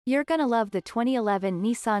You're gonna love the 2011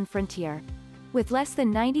 Nissan Frontier. With less than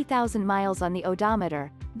 90,000 miles on the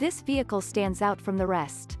odometer, this vehicle stands out from the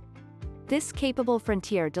rest. This capable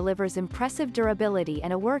Frontier delivers impressive durability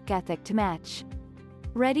and a work ethic to match.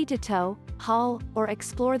 Ready to tow, haul, or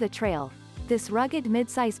explore the trail, this rugged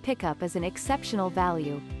midsize pickup is an exceptional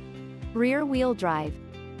value. Rear-wheel drive,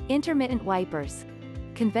 intermittent wipers,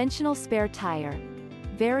 conventional spare tire,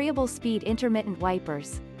 variable speed intermittent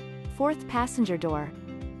wipers, fourth passenger door,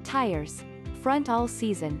 tires, front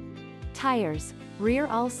all-season, tires, rear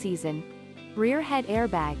all-season, rear head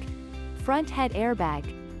airbag, front head airbag,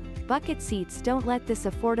 bucket seats. Don't let this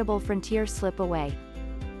affordable Frontier slip away.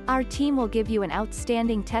 Our team will give you an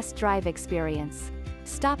outstanding test drive experience.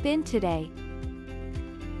 Stop in today.